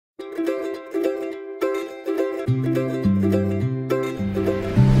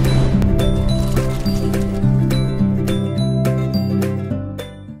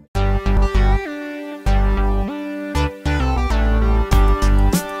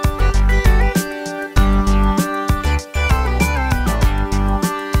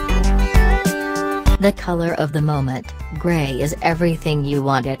The color of the moment, gray is everything you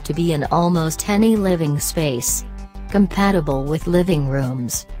want it to be in almost any living space. Compatible with living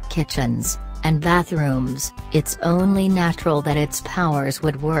rooms, kitchens, and bathrooms, it's only natural that its powers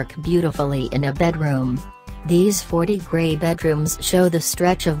would work beautifully in a bedroom. These 40 gray bedrooms show the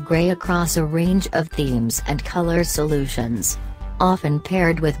stretch of gray across a range of themes and color solutions. Often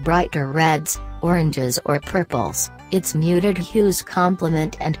paired with brighter reds, oranges or purples, its muted hues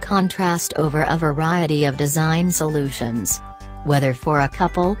complement and contrast over a variety of design solutions. Whether for a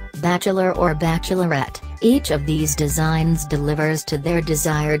couple, bachelor or bachelorette, each of these designs delivers to their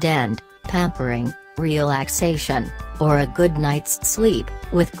desired end: pampering, relaxation, or a good night's sleep,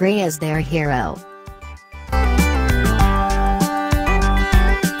 with gray as their hero.